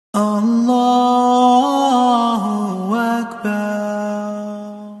Allahu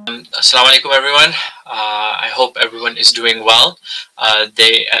Akbar. Assalamu alaikum everyone. I hope everyone is doing well.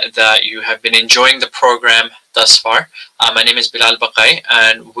 That you have been enjoying the program thus far. My name is Bilal Baqai,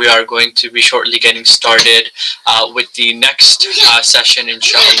 and we are going to be shortly getting started with the next session,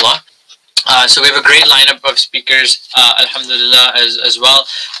 inshallah. So we have a great lineup of speakers, alhamdulillah, as well.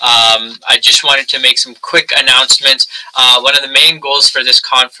 I just wanted to make some quick announcements. One of the main goals for this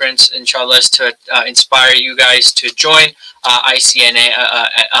conference, inshallah, is to inspire you guys to join ICNA,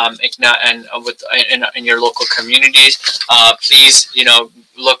 ICNA, and in your local communities. Please,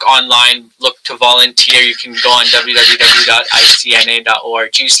 look online, look to volunteer. You can go on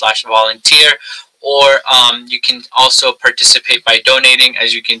www.icna.org/volunteer. Or you can also participate by donating.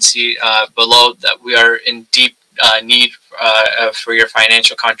 As you can see below, that we are in deep need for your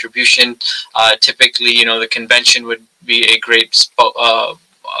financial contribution. Typically, the convention would be a great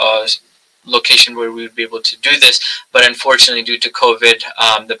location where we would be able to do this, but unfortunately, due to COVID,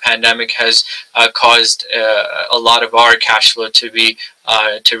 the pandemic has caused a lot of our cash flow to be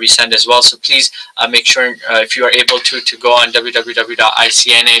to resend as well. So please make sure, if you are able to go on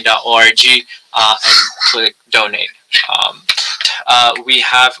www.icna.org and click donate. We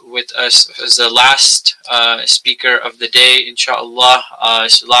have with us as the last speaker of the day, inshallah,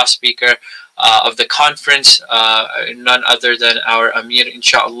 last speaker of the conference, none other than our Amir,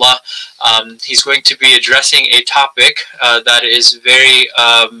 inshallah. He's going to be addressing a topic that is very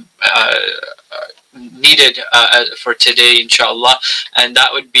needed for today, inshallah, and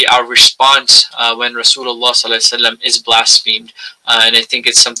that would be our response when Rasoolullah is blasphemed. And I think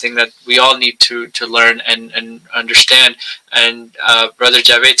it's something that we all need to learn and understand. And Brother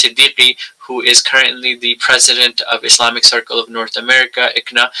Javaid Siddiqi, who is currently the president of Islamic Circle of North America,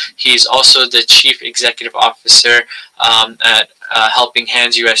 ICNA, he's also the chief executive officer at Helping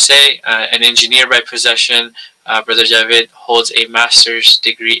Hands USA, an engineer by profession. Brother Javaid holds a master's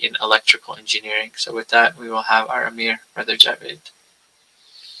degree in electrical engineering. So with that, we will have our Amir, Brother Javaid.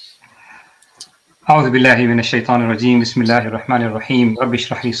 أعوذ بالله من الشيطان الرجيم بسم الله الرحمن الرحيم رب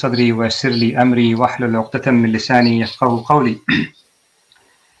اشرح لي صدري ويسر لي أمري واحلل عقدة من لساني يفقهوا قولي.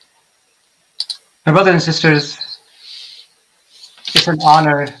 My brothers and sisters, it's an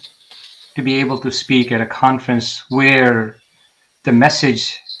honor to be able to speak at a conference where the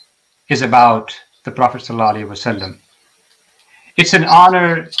message is about the Prophet ﷺ. It's an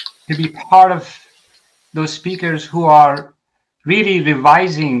honor to be part of those speakers who are really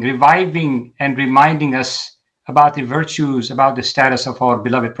reviving and reminding us about the virtues, about the status of our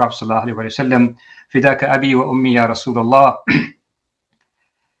beloved Prophet ﷺ. Fidaka abi wa ummi ya Rasulullah.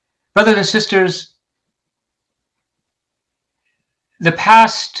 Brothers and sisters, the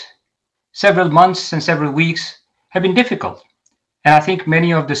past several months and several weeks have been difficult. And I think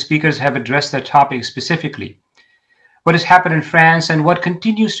many of the speakers have addressed that topic specifically. What has happened in France and what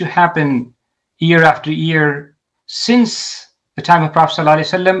continues to happen year after year since the time of Prophet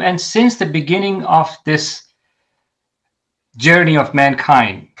ﷺ and since the beginning of this journey of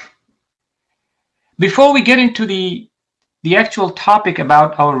mankind. Before we get into the actual topic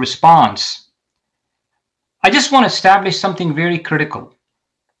about our response, I just want to establish something very critical.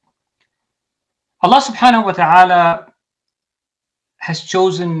 Allah subhanahu wa ta'ala has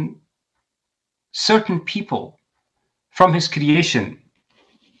chosen certain people from his creation.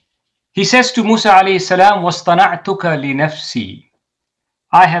 He says to Musa alayhi salam, وَاصْطَنَعْتُكَ لِنَفْسِي,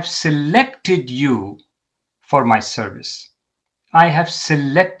 I have selected you for my service. I have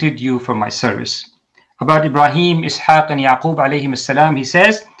selected you for my service. About Ibrahim, Ishaq, and Yaqub alayhim salam, he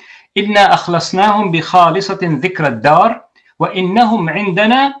says, إِنَّا أَخْلَصْنَاهُمْ بِخَالِصَةٍ ذِكْرَ الدَّارِ وَإِنَّهُمْ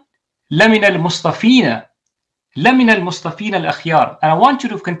عِنْدَنَا لَمِنَ الْمُصْطَفِينَ لَمِنَ الْمُصْطَفِينَ الْأَخْيَارِ. And I want you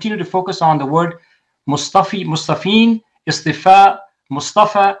to continue to focus on the word Mustafi, Mustafin, Istifa,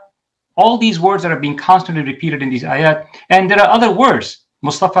 Mustafa, all these words that are being constantly repeated in these ayat. And there are other words,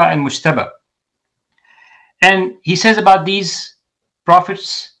 Mustafa and Mujtaba. And he says about these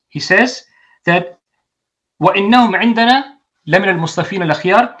prophets, he says that وَإِنَّهُمْ عِنْدَنَا لَمِنَ الْمُصْطَفِينَ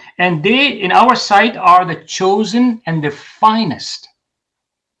الْأَخْيَارِ, and they in our sight are the chosen and the finest.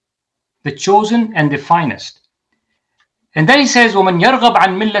 The chosen and the finest. And then he says, وَمَنْ يَرْغَبْ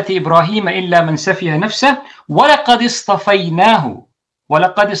عَنْ مِلَّةِ إِبْرَاهِيمَ إِلَّا مَنْ سَفِيهَ نَفْسَهُ وَلَقَدْ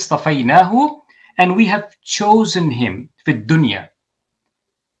اصْطَفَيْنَاهُ, and we have chosen him فِي الدُّنْيَا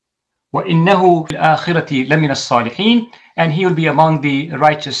وَإِنَّهُ فِي الْآخِرَةِ لَمِنَ الصَّالِحِينَ, and he will be among the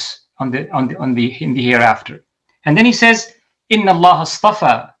righteous in the hereafter. And then he says, إِنَّ اللَّهَ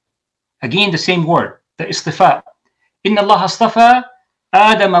اصْطَفَى, again the same word, the istifa. إِنَّ اللَّهَ اصْطَفَى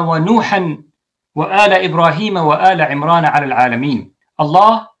آدَمَ وَنُوحًا وَآلَ إِبْرَاهِيمَ وَآلَ عِمْرَانَ عَلَى الْعَالَمِينَ.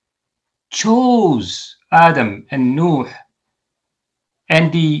 Allah chose Adam and Nuh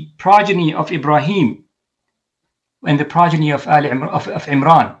and the progeny of Ibrahim and the progeny of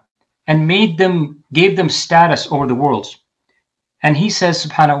Imran, and gave them status over the worlds. And he says,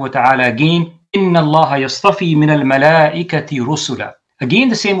 subhanahu wa ta'ala, again, Inna Allah yastafi min al-malaikati rusula. Again,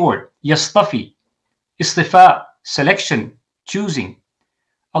 the same word, yastafi, istifa, selection, choosing.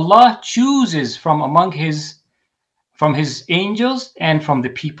 Allah chooses from his angels and from the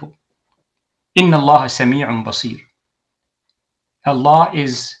people. Inna Allah sami'un basir. Allah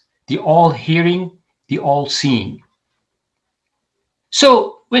is the all-hearing, the all-seeing.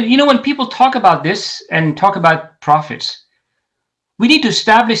 So when people talk about this and talk about prophets, we need to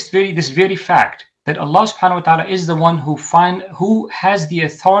establish this very fact that Allah subhanahu wa ta'ala is the one who has the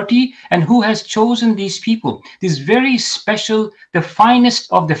authority and who has chosen these people, these very special, the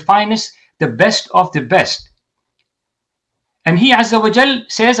finest of the finest, the best of the best. And he Azza wa Jal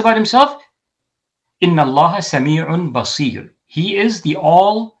says about himself, Inna Allah sami'un basir. He is the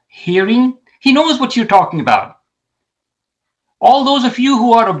all-hearing. He knows what you're talking about. All those of you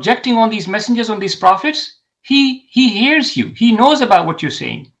who are objecting on these messengers, on these prophets, he hears you. He knows about what you're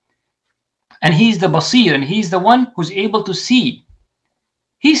saying. And he's the basir, and he's the one who's able to see.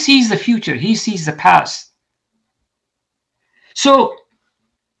 He sees the future. He sees the past. So,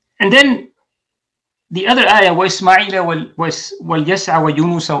 and then the other ayah, وَإِسْمَعِيلَ وَالْيَسْعَ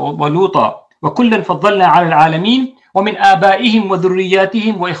وَيُونُسَ وَلُوطًا وَكُلًّا فَضَّلْنَا عَلَى الْعَالَمِينَ وَمِنْ آبَائِهِمْ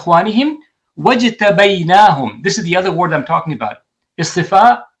وَذُرِّيَّاتِهِمْ وَإِخْوَانِهِمْ وَاجْتَبَيْنَاهُمْ. This is the other word I'm talking about.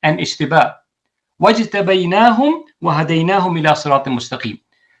 Istifa and Ijtiba. وَاجْتَبَيْنَاهُمْ وَهَدَيْنَاهُمْ إِلَى صِرَاطٍ مُسْتَقِيمٍ.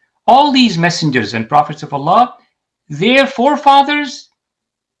 All these messengers and prophets of Allah, their forefathers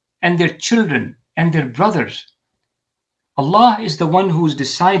and their children and their brothers, Allah is the one who's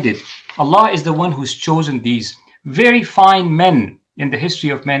decided. Allah is the one who's chosen these very fine men in the history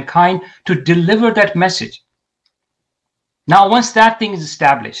of mankind to deliver that message. Now, once that thing is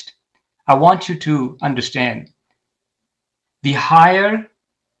established, I want you to understand, the higher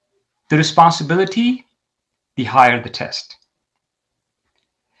the responsibility, the higher the test.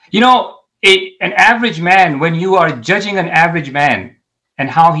 An average man, when you are judging an average man and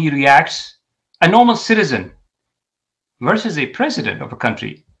how he reacts, a normal citizen versus a president of a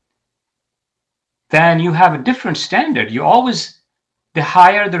country, then you have a different standard. The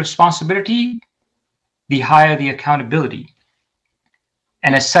higher the responsibility, the higher the accountability.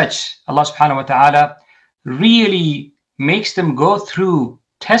 And as such, Allah subhanahu wa ta'ala really makes them go through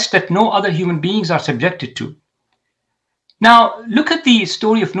tests that no other human beings are subjected to. Now, look at the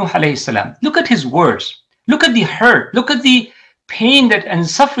story of Nuh alayhi salam. Look at his words. Look at the hurt. Look at the pain and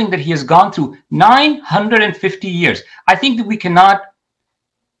suffering that he has gone through. 950 years. I think that we cannot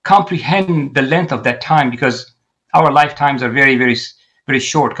comprehend the length of that time because our lifetimes are very, very, very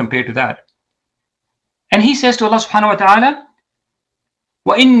short compared to that. And he says to Allah subhanahu wa ta'ala,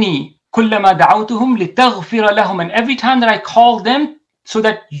 وَإِنِّي كُلَّمَا دَعَوْتُهُمْ لِتَغْفِرَ لَهُمْ. And every time that I call them so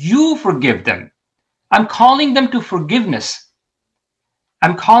that you forgive them, I'm calling them to forgiveness.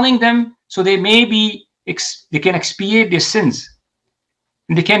 I'm calling them so they can expiate their sins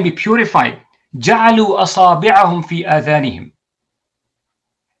and they can be purified. جَعَلُوا أَصَابِعَهُمْ فِي آذَانِهِمْ.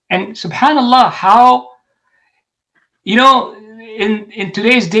 And subhanallah, how, in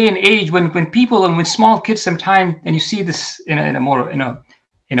today's day and age, when people and when small kids sometimes, and you see this in a more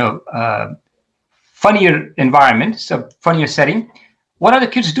funnier environment, so funnier setting, what are the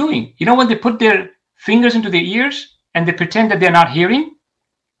kids doing? When they put their fingers into their ears and they pretend that they're not hearing,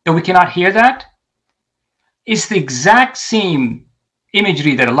 that we cannot hear that, it's the exact same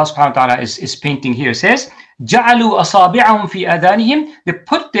imagery that Allah subhanahu wa ta'ala is painting here. It says, جَعَلُوا أَصَابِعَهُمْ فِي آذَانِهِمْ. They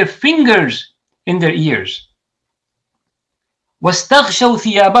put their fingers in their ears. وَاسْتَغْشَوْا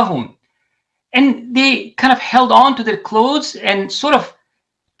ثِيَابَهُمْ. And they kind of held on to their clothes and sort of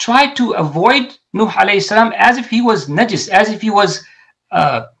tried to avoid Nuh alayhi salam as if he was najis, as if he was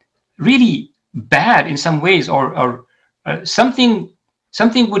really bad in some ways, or something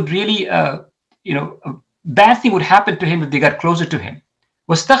would really, a bad thing would happen to him if they got closer to him.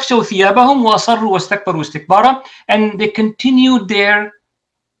 وَاسْتَغْشَوْا ثِيَابَهُمْ وَأَصَرُّوا وَاسْتَكْبَرُوا اسْتِكْبَارًا. And they continued their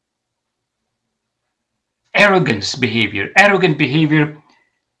arrogant behavior.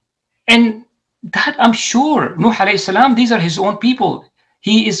 And that, I'm sure, Nuh alayhi salam, these are his own people.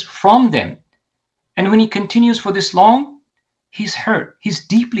 He is from them. And when he continues for this long, he's hurt. He's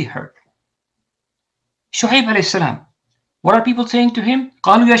deeply hurt. Shu'aib alayhi salam, what are people saying to him?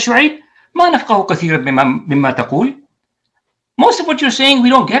 قَالُوا يَا شُعَيْبْ مَا نَفْقَهُ كَثِيرًا مِمَّا تَقُولُ. Most of what you're saying, we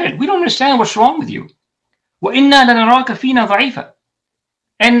don't get it. We don't understand what's wrong with you. وَإِنَّا لَنَرَاكَ فِينَا ضَعِيفًا.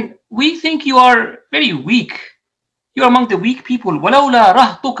 And we think you are very weak. You're among the weak people. وَلَوْلَا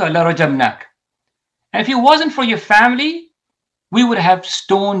رَهْطُكَ لَرَجَمْنَاكَ. And if it wasn't for your family, we would have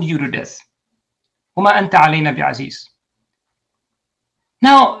stoned you to death. وَمَا أَنْتَ عَلَيْنَا بِعَزِيزٍ.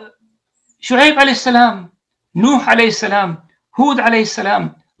 Now, Shu'aib alayhi salam, Nuh alayhi salam, Hud alayhi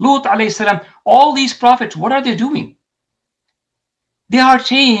salam, Lut alayhi salam, all these prophets, what are they doing? They are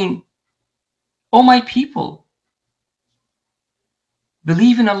saying, "Oh my people,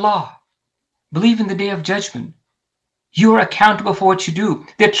 believe in Allah, believe in the day of judgment. You are accountable for what you do."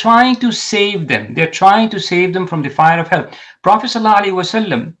 They're trying to save them. They're trying to save them from the fire of hell. Prophet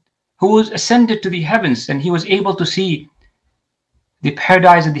ﷺ, who was ascended to the heavens and he was able to see the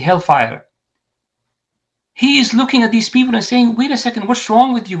paradise and the hellfire, he is looking at these people and saying, "Wait a second, what's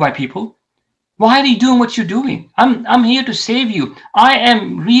wrong with you, my people? Why are you doing what you're doing? I'm here to save you. I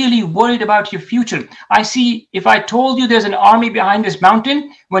am really worried about your future. I see, if I told you there's an army behind this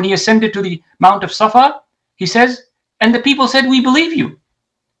mountain," when he ascended to the Mount of Safa, he says, and the people said, "We believe you."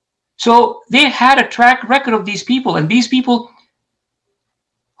 So they had a track record of these people, and these people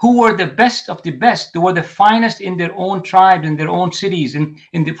who were the best of the best, they were the finest in their own tribe, in their own cities,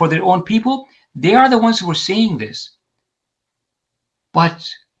 for their own people. They are the ones who were saying this. But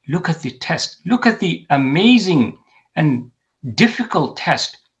look at the test. Look at the amazing and difficult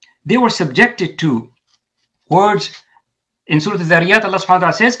test. They were subjected to words. In Surah Al-Dhariyat, Allah subhanahu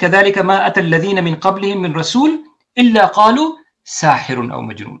wa ta'ala says, كَذَلِكَ مَا أَتَى الَّذِينَ مِنْ قَبْلِهِمْ مِنْ رَسُولٍ إِلَّا قَالُوا سَاحِرٌ أَوْ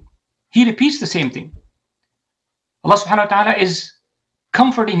مَجْنُونٌ. He repeats the same thing. Allah subhanahu wa ta'ala is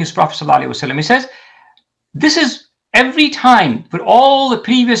comforting his Prophet sallallahu alaihi wasallam. He says, this is every time, for all the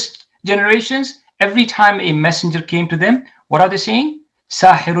previous generations, every time a messenger came to them, what are they saying?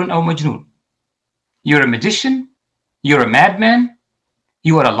 Sahirun aw majnoon. You're a magician, you're a madman,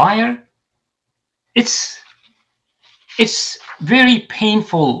 you are a liar. It's very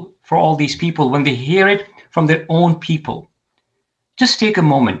painful for all these people when they hear it from their own people. Just take a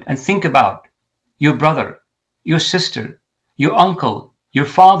moment and think about your brother, your sister, your uncle, your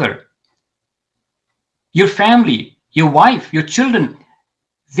father, your family, your wife, your children.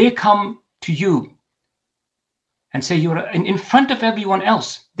 They come to you and say you're in front of everyone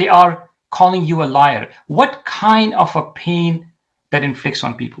else. They are calling you a liar. What kind of a pain that inflicts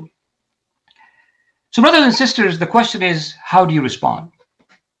on people? So brothers and sisters, the question is, how do you respond?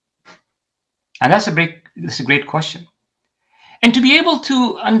 And that's a great question. And to be able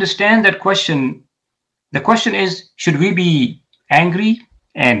to understand that question, the question is, should we be angry,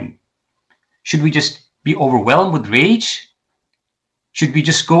 and should we just be overwhelmed with rage? Should we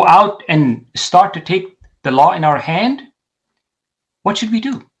just go out and start to take the law in our hand? What should we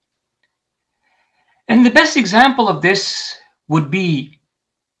do? And the best example of this would be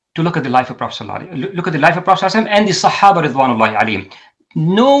to look at the life of Prophet ﷺ. Look at the life of Prophet ﷺ and the Sahaba Ridwanullahi alayhim.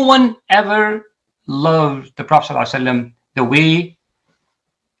 No one ever loved the Prophet ﷺ the way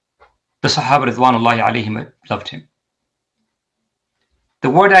the Sahaba Ridwanullahi alayhim loved him. The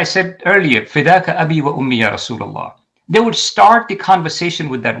word I said earlier, Fidaka abi wa ummi ya Rasoolullah. They would start the conversation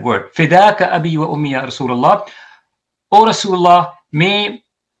with that word, Fidaka abi wa ummi ya Rasoolullah. O Rasulullah, may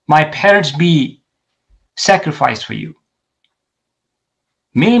my parents be sacrificed for you.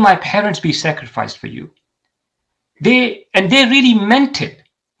 May my parents be sacrificed for you. They really meant it.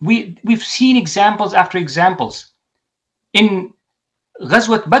 We've seen examples after examples. In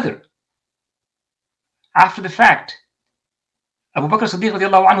Ghazwat Badr, after the fact, Abu Bakr Siddiqi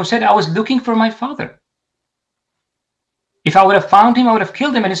radiallahu anhu said, I was looking for my father. If I would have found him, I would have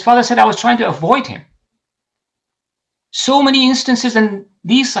killed him. And his father said, I was trying to avoid him. So many instances, and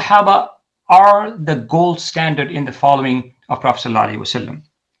these Sahaba are the gold standard in the following of Prophet sallallahu alaihi wasallam.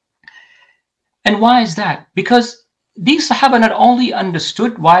 And why is that? Because these Sahaba not only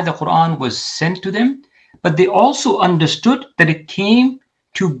understood why the Quran was sent to them, but they also understood that it came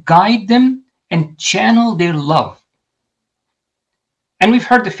to guide them and channel their love. And we've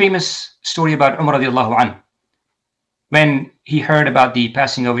heard the famous story about Umar radiallahu anhu, when he heard about the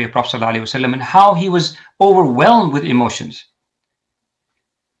passing away of Prophet sallallahu alaihi wasallam and how he was overwhelmed with emotions.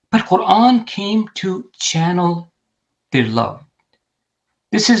 But Quran came to channel their love.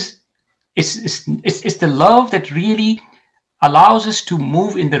 It's the love that really allows us to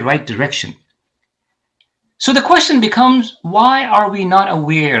move in the right direction. So the question becomes, why are we not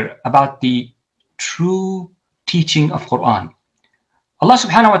aware about the true teaching of Quran? Allah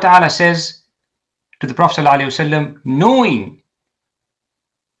subhanahu wa ta'ala says to the Prophet sallallahu alaihi wasallam, knowing,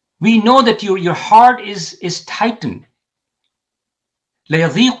 we know that your heart is tightened. La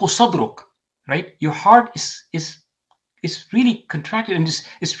yadhiqu sadruk, right? Your heart is really contracted and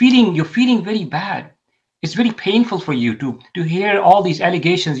you're feeling very bad. It's very painful for you to hear all these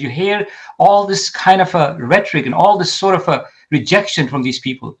allegations. You hear all this kind of a rhetoric and all this sort of a rejection from these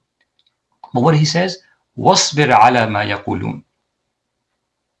people. But what he says, وَاصْبِرْ عَلَى مَا يَقُولُونَ.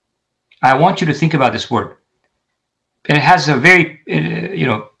 I want you to think about this word. And it has a very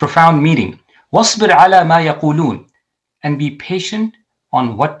profound meaning. وَاصْبِرْ عَلَى مَا يَقُولُونَ. And be patient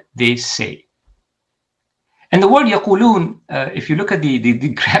on what they say. And the word يَقُولُونَ, if you look at the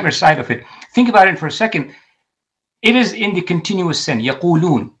grammar side of it, think about it for a second. It is in the continuous sense,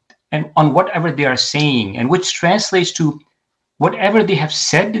 يَقُولُونَ, and on whatever they are saying, and which translates to whatever they have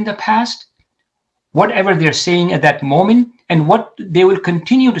said in the past, whatever they're saying at that moment, and what they will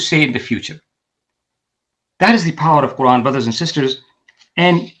continue to say in the future. That is the power of Quran, brothers and sisters.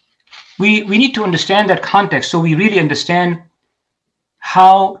 And we need to understand that context so we really understand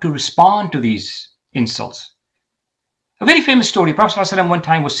how to respond to these insults. A very famous story. Prophet ﷺ one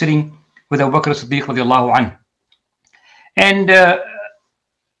time was sitting with Abu Bakr Siddiqi radiallahu anhu. And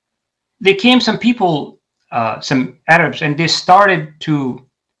there came some people, some Arabs, and they started to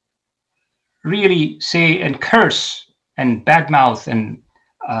really say and curse and badmouth and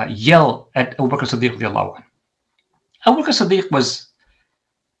yell at Abu Bakr Siddiq radiallahu anhu. Abu Bakr Siddiq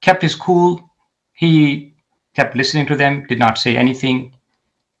kept his cool. He kept listening to them, did not say anything.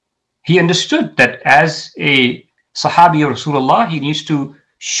 He understood that as a Sahabi of Rasulullah, he needs to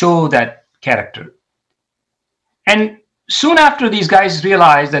show that character. And soon after, these guys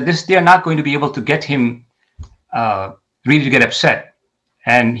realized that they are not going to be able to get him really to get upset.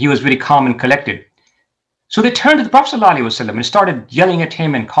 And he was very calm and collected. So they turned to the Prophet ﷺ and started yelling at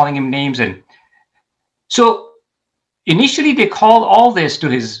him and calling him names. And so initially they called all this to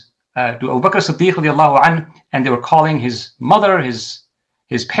Abu Bakr Siddiq radiallahu anhu, and they were calling his mother, his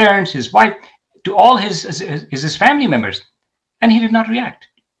parents, his wife, to all his family members. And he did not react.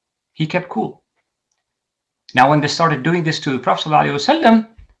 He kept cool. Now when they started doing this to the Prophet ﷺ,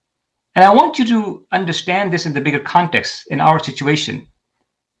 and I want you to understand this in the bigger context in our situation.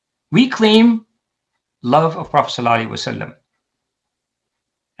 We claim love of Prophet ﷺ.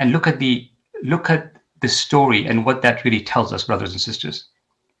 And look at the story and what that really tells us, brothers and sisters.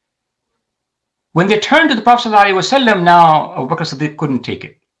 When they turned to the Prophet ﷺ, now Abu Bakr Siddiq couldn't take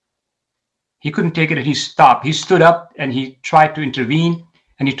it. He couldn't take it and he stopped. He stood up and he tried to intervene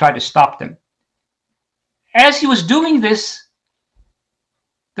and he tried to stop them. As he was doing this,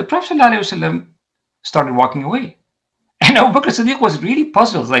 the Prophet ﷺ started walking away. And Abu Bakr Siddiq was really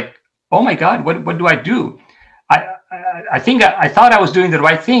puzzled, like, oh my God, what do I do? I think I thought I was doing the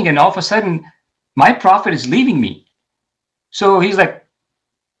right thing, and all of a sudden, my Prophet is leaving me. So he's like,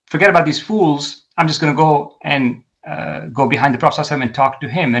 forget about these fools. I'm just going to go and go behind the Prophet ﷺ and talk to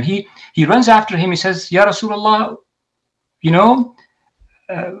him. And he runs after him. He says, Ya Rasulullah,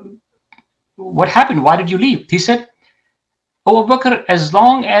 what happened? Why did you leave? He said, Oh, Abu Bakr, as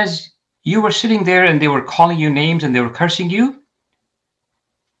long as you were sitting there and they were calling you names and they were cursing you,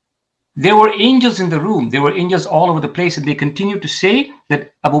 there were angels in the room. There were angels all over the place, and they continued to say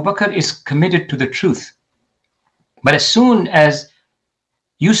that Abu Bakr is committed to the truth. But as soon as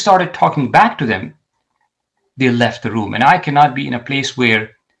you started talking back to them, they left the room. And I cannot be in a place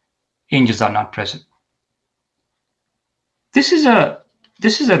where angels are not present. This is a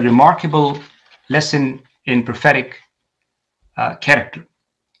remarkable lesson in prophetic character.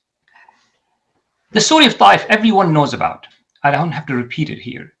 The story of Taif, everyone knows about. I don't have to repeat it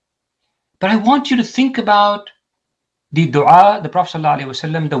here. But I want you to think about the dua, the Prophet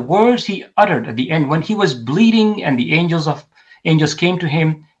ﷺ, the words he uttered at the end when he was bleeding and the angels came to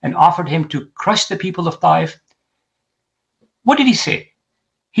him and offered him to crush the people of Taif. What did he say?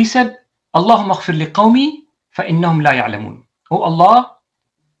 He said, Allahumma aghfir li qawmi fa innahum la ya'lamun. Oh Allah,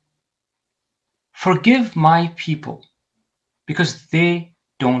 forgive my people because they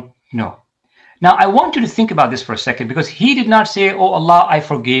don't know. Now, I want you to think about this for a second, because he did not say, oh Allah, I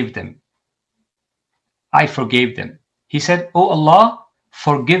forgave them. I forgave them. He said, oh Allah,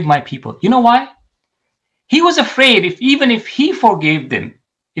 forgive my people. You know why? He was afraid even if he forgave them,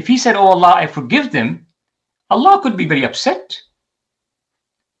 if he said, oh Allah, I forgive them, Allah could be very upset.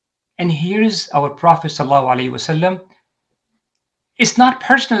 And here is our Prophet ﷺ. It's not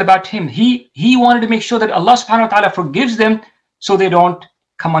personal about him. He wanted to make sure that Allah subhanahu wa ta'ala forgives them so they don't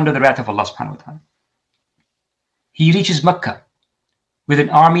come under the wrath of Allah subhanahu wa ta'ala. He reaches Mecca with an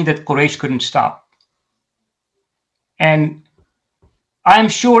army that Quraysh couldn't stop. And I'm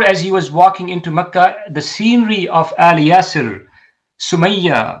sure as he was walking into Mecca, the scenery of Al Yasir,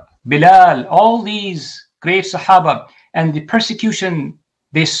 Sumayya, Bilal, all these great Sahaba, and the persecution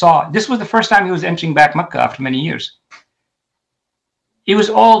they saw. This was the first time he was entering back Mecca after many years. it was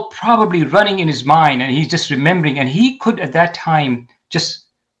all probably running in his mind, and he's just remembering, and he could at that time just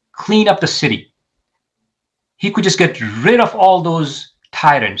clean up the city. He could just get rid of all those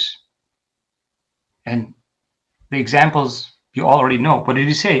tyrants. And the examples you already know. What did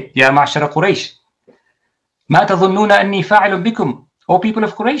he say? Ya ma'shara Quraysh, ma tadhunnuna anni fa'ilun bikum. O people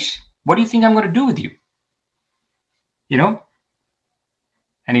of Quraysh, what do you think I'm going to do with you? You know?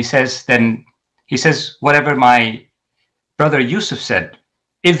 And he says whatever my brother Yusuf said,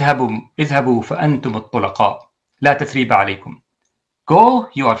 اذهبوا فأنتم الطلقاء لا تثريب عليكم. Go,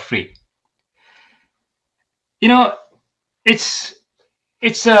 you are free. You know, it's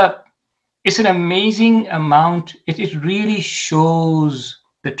an amazing amount. It really shows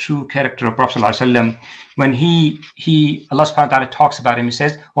the true character of Prophet ﷺ. When Allah subhanahu wa ta'ala talks about him, he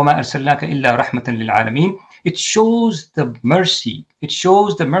says, وَمَا أَرْسَلْنَاكَ إِلَّا رَحْمَةً لِلْعَالَمِينَ. It shows the mercy. It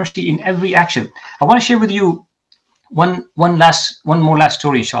shows the mercy in every action. I want to share with you one more last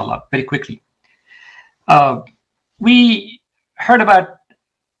story, inshallah, very quickly. We heard about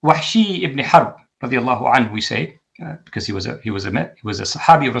Wahshi ibn Harb, radiallahu anhu, we say, because he was a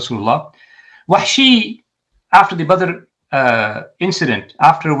Sahabi of Rasulullah. Wahshi, after the Badr incident,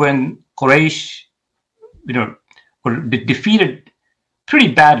 after when Quraysh, were defeated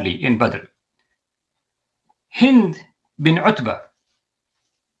pretty badly in Badr, Hind bin Utbah,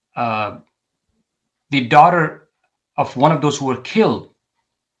 the daughter of one of those who were killed,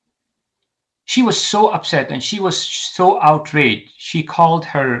 she was so upset and she was so outraged. She called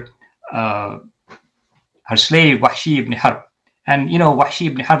her slave Wahshi ibn Harb. And Wahshi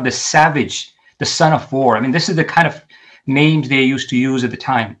ibn Harb, the savage, the son of war. I mean, this is the kind of names they used to use at the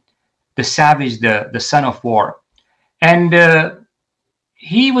time. The savage, the son of war. And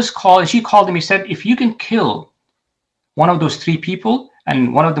she called him, he said, if you can kill one of those three people,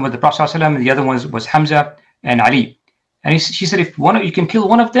 and one of them was the Prophet ﷺ, and the other one was Hamza and Ali. And she said, if you can kill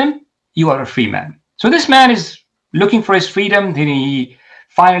one of them, you are a free man. So this man is looking for his freedom. Then he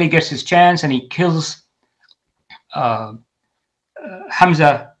finally gets his chance and he kills Hamza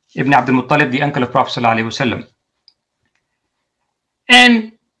ibn Abdul Muttalib, the uncle of Prophet ﷺ.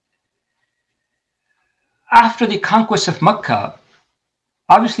 And after the conquest of Mecca,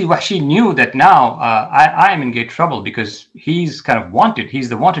 obviously Wahshi knew that now I am in great trouble because he's kind of wanted. He's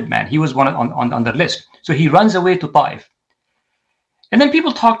the wanted man. He was one on the list. So he runs away to Taif. And then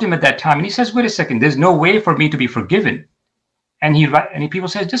people talked to him at that time, and he says, wait a second, there's no way for me to be forgiven. And people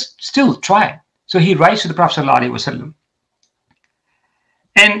say, just still try. So he writes to the Prophet ﷺ.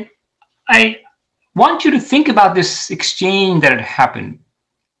 And I want you to think about this exchange that had happened.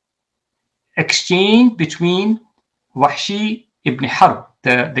 Exchange between Wahshi ibn Harb,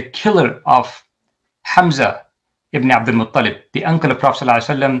 the killer of Hamza ibn Abdul Muttalib, the uncle of Prophet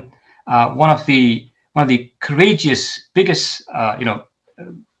ﷺ, one of the courageous, biggest,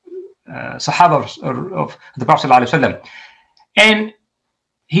 Sahaba of the Prophet ﷺ. And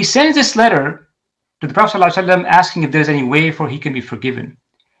he sends this letter to the Prophet ﷺ asking if there's any way for he can be forgiven.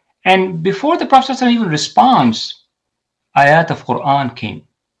 And before the Prophet ﷺ even responds, ayat of Quran came.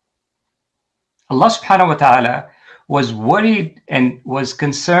 Allah subhanahu wa ta'ala was worried and was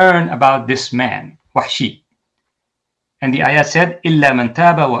concerned about this man, Wahshi. And the ayat said, إِلَّا مَنْ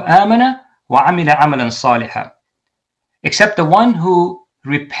تَابَ وَآمَنَ وَعَمِلَ عَمَلًا صَالِحًا. Except the one who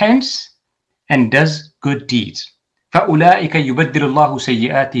repents and does good deeds. فَأُولَٰئِكَ يُبَدِّلُ اللَّهُ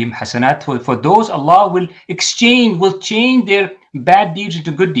سَيِّئَاتِهِمْ حَسَنَاتٍ. For those, Allah will change their bad deeds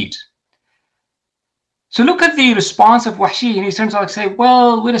into good deeds. So look at the response of Wahshi, and he turns out to say,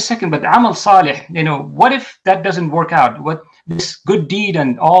 well, wait a second, but amal salih, what if that doesn't work out? What this good deed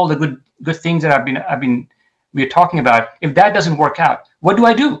and all the good things that we're talking about, if that doesn't work out, what do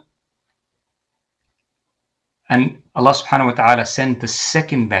I do? And Allah subhanahu wa ta'ala sent the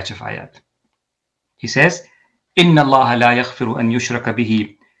second batch of ayat. He says, إِنَّ اللَّهَ لَا يَغْفِرُ أَن يُشْرَكَ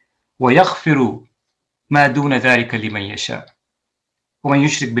بِهِ وَيَغْفِرُ مَا دُونَ ذَلِكَ لِمَنْ يَشَاءُ وَمَنْ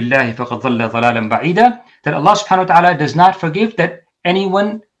يُشْرِكْ بِاللَّهِ فَقَدْ ضَلَّ ضَلَالًا بَعِيدًا. That Allah subhanahu wa ta'ala does not forgive that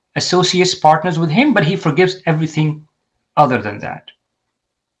anyone associates partners with him, but he forgives everything other than that.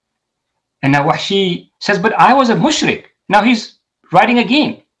 And now Wahshi says, but I was a mushrik. Now he's writing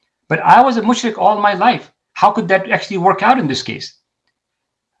again. But I was a mushrik all my life. How could that actually work out in this case?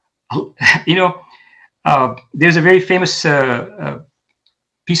 There's a very famous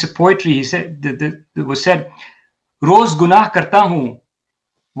piece of poetry. He said, that was said, रोज गुनाह करता हूँ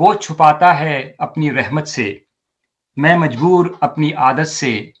वो छुपाता है अपनी रहमत से, मैं मजबूर अपनी आदत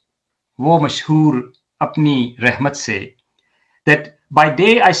से, वो मशहूर अपनी रहमत से. That by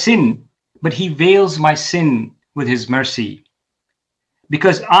day I sin, but he veils my sin with his mercy.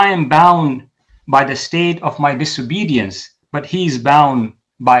 Because I am bound by the state of my disobedience, but he is bound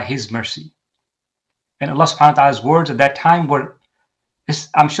by his mercy. And Allah subhanahu wa ta'ala's words at that time were,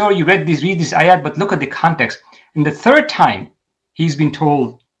 I'm sure you read these ayat, but look at the context. In the third time, he's been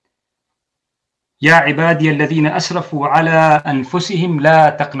told, Ya ibadiya alladhina asrafu ala anfusihim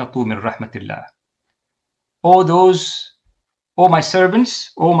la taqnatu min rahmatillah. O my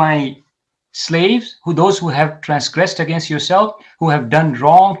servants, O my slaves, those who have transgressed against yourself, who have done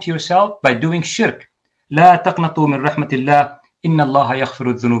wrong to yourself by doing shirk, la taqnatu min rahmatillah, inna Allah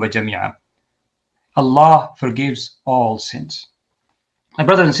yaghfiru dhunuba jami'a. Allah forgives all sins. My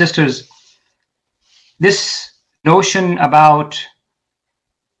brothers and sisters, this notion about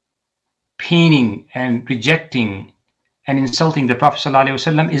paining and rejecting and insulting the Prophet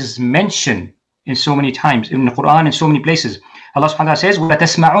ﷺ is mentioned in so many times in the Quran, in so many places. Allah subhanahu wa ta'ala says,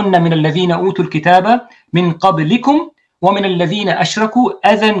 وَلَتَسْمَعُنَّ مِنَ الَّذِينَ أُوتُوا الْكِتَابَ مِنْ قَبْلِكُمْ وَمِنَ الَّذِينَ أَشْرَكُوا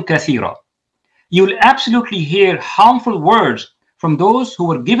أَذًى كَثِيرًا. You will absolutely hear harmful words from those who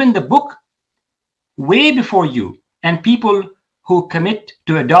were given the book way before you, and people who commit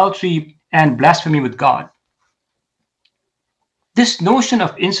to adultery and blasphemy with God. This notion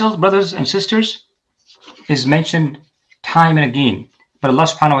of insult, brothers and sisters, is mentioned time and again. But Allah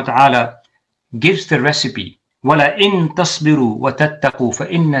subhanahu wa ta'ala gives the recipe. وَلَئِن تَصْبِرُوا وَتَتَّقُوا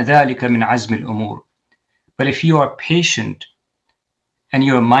فَإِنَّ ذَلِكَ مِنْ عَزْمِ الْأُمُورِ. But if you are patient and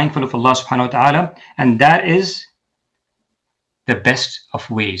you are mindful of Allah subhanahu wa ta'ala, and that is the best of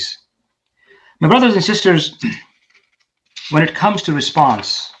ways. My brothers and sisters, when it comes to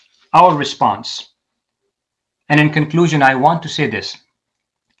response, our response, and in conclusion, I want to say this.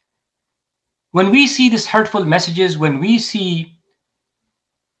 When we see these hurtful messages, when we see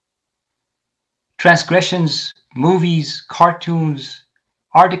transgressions, movies, cartoons,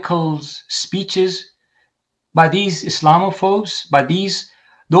 articles, speeches by these Islamophobes, by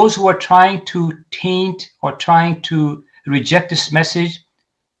those who are trying to taint or trying to reject this message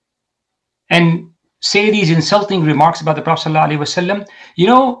and say these insulting remarks about the Prophet ﷺ, you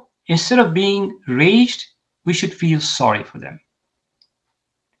know, instead of being raged, we should feel sorry for them.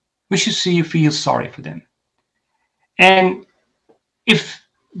 We should feel sorry for them. And if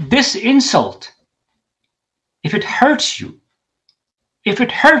this insult, if it hurts you,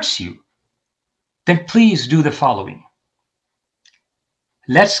 then please do the following.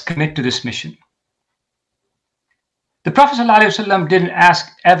 Let's commit to this mission. The Prophet ﷺ didn't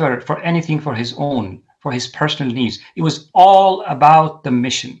ask ever for anything for his own, for his personal needs. It was all about the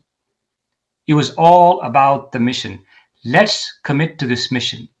mission. It was all about the mission. Let's commit to this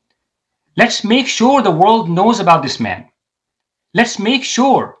mission. Let's make sure the world knows about this man. Let's make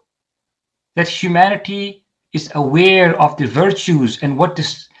sure that humanity is aware of the virtues and what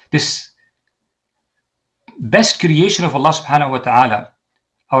this best creation of Allah subhanahu wa ta'ala,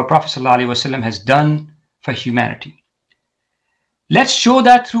 our Prophet ﷺ, has done for humanity. Let's show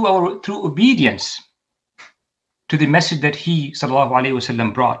that through obedience to the message that he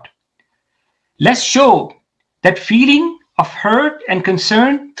ﷺ brought. Let's show that feeling of hurt and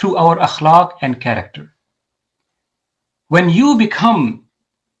concern through our akhlaq and character. When you become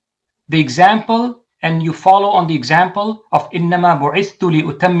the example and you follow on the example of إِنَّمَا بُعِثْتُ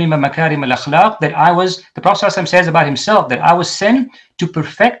لِأُتَمِّمَ مَكَارِمَ الْأَخْلَاقِ, that the Prophet ﷺ says about himself, that I was sent to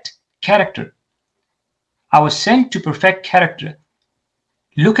perfect character. I was sent to perfect character.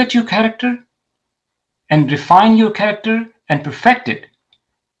 Look at your character and refine your character and perfect it.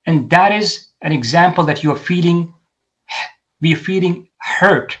 And that is an example that you are feeling, we are feeling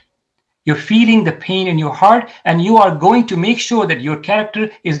hurt. You're feeling the pain in your heart, and you are going to make sure that your character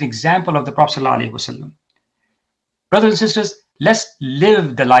is an example of the Prophet ﷺ. Brothers and sisters, let's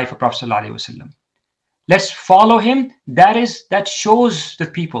live the life of Prophet ﷺ. Let's follow him. That shows the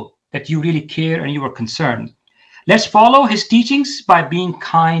people that you really care and you are concerned. Let's follow his teachings by being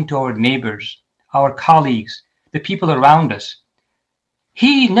kind to our neighbors, our colleagues, the people around us.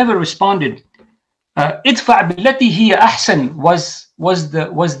 He never responded. Idfa' billati hiya ahsan was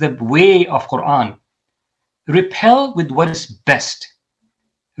the way of Quran. Repel with what is best.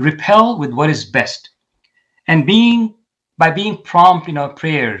 Repel with what is best. And by being prompt in our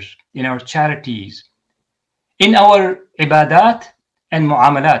prayers, in our charities, in our ibadat and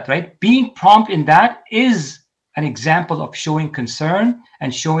mu'amalat, right? Being prompt in that is an example of showing concern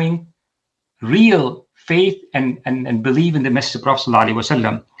and showing real faith and believe in the message of Prophet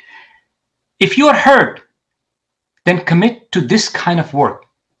ﷺ. If you are hurt, then commit to this kind of work,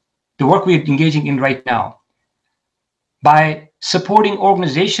 the work we are engaging in right now, by supporting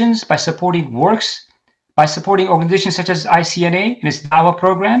organizations, by supporting works, by supporting organizations such as ICNA and its dawah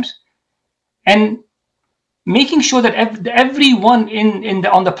programs, and making sure that everyone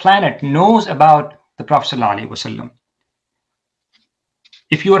on the planet knows about the Prophet ﷺ.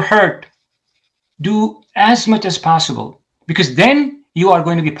 If you are hurt, do as much as possible, because then you are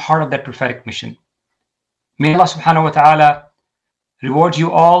going to be part of that prophetic mission. May Allah subhanahu wa ta'ala reward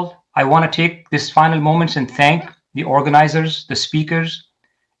you all. I want to take this final moments and thank the organizers, the speakers,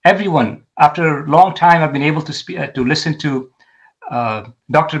 everyone. After a long time, I've been able to listen to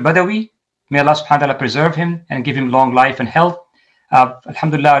Dr. Badawi. May Allah subhanahu wa ta'ala preserve him and give him long life and health.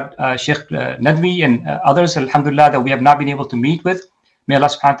 Alhamdulillah, Sheikh Nadwi and others, alhamdulillah, that we have not been able to meet with. May Allah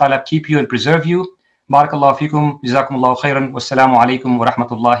subhanahu wa ta'ala keep you and preserve you. Barakallahu fikum, jazakumullahu khairan, wassalamu alaikum wa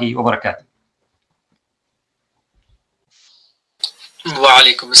rahmatullahi wa barakatuh. Wa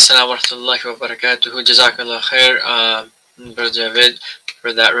alaikum assalam wa rahmatullahi wa barakatuh. Jazakallah khair, Brother Javaid,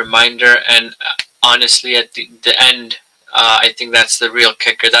 for that reminder. And honestly, at the end, I think that's the real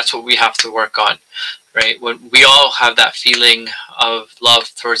kicker. That's what we have to work on, right? When we all have that feeling of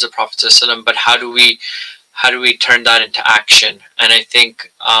love towards the Prophet ﷺ, but how do we turn that into action? And I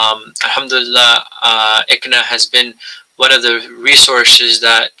think, alhamdulillah, ICNA has been one of the resources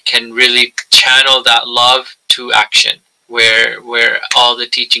that can really channel that love to action, where all the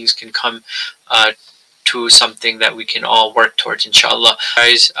teachings can come to something that we can all work towards, inshallah.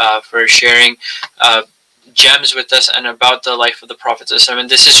 Guys, for sharing gems with us and about the life of the Prophet ﷺ. And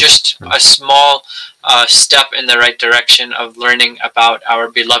this is just a small step in the right direction of learning about our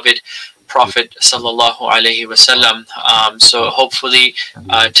beloved Prophet sallallahu alaihi wasallam. So hopefully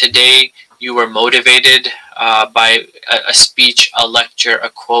today you were motivated by a speech, a lecture, a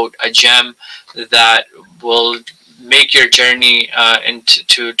quote, a gem that will make your journey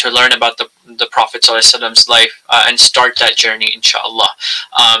to learn about the Prophet ﷺ's life and start that journey, inshallah.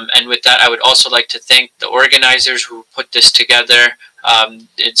 And with that, I would also like to thank the organizers who put this together.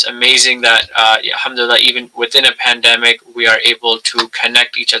 It's amazing that, alhamdulillah, even within a pandemic, we are able to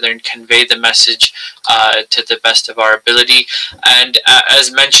connect each other and convey the message to the best of our ability. And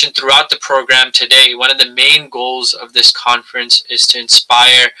as mentioned throughout the program today, one of the main goals of this conference is to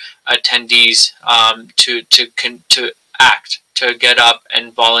inspire attendees to act, to get up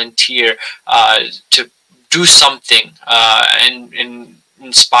and volunteer, to do something, and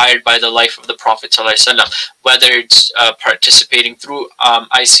inspired by the life of the Prophet ﷺ, whether it's participating through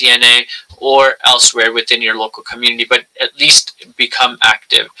ICNA or elsewhere within your local community, but at least become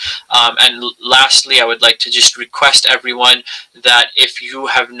active. And lastly, I would like to just request everyone that if you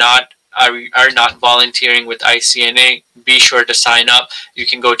have not are not volunteering with ICNA, be sure to sign up. You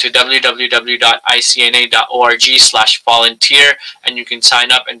can go to www.icna.org/volunteer and you can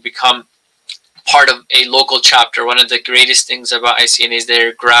sign up and become part of a local chapter. One of the greatest things about ICNA is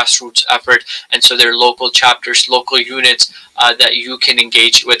their grassroots effort, and so their local chapters, local units that you can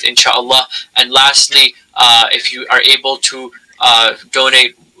engage with, inshallah. And lastly, if you are able to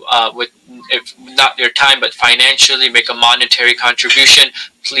donate with, if not your time but financially, make a monetary contribution,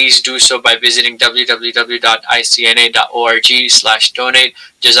 please do so by visiting www.icna.org/donate.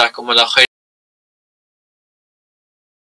 Jazakumullah khair.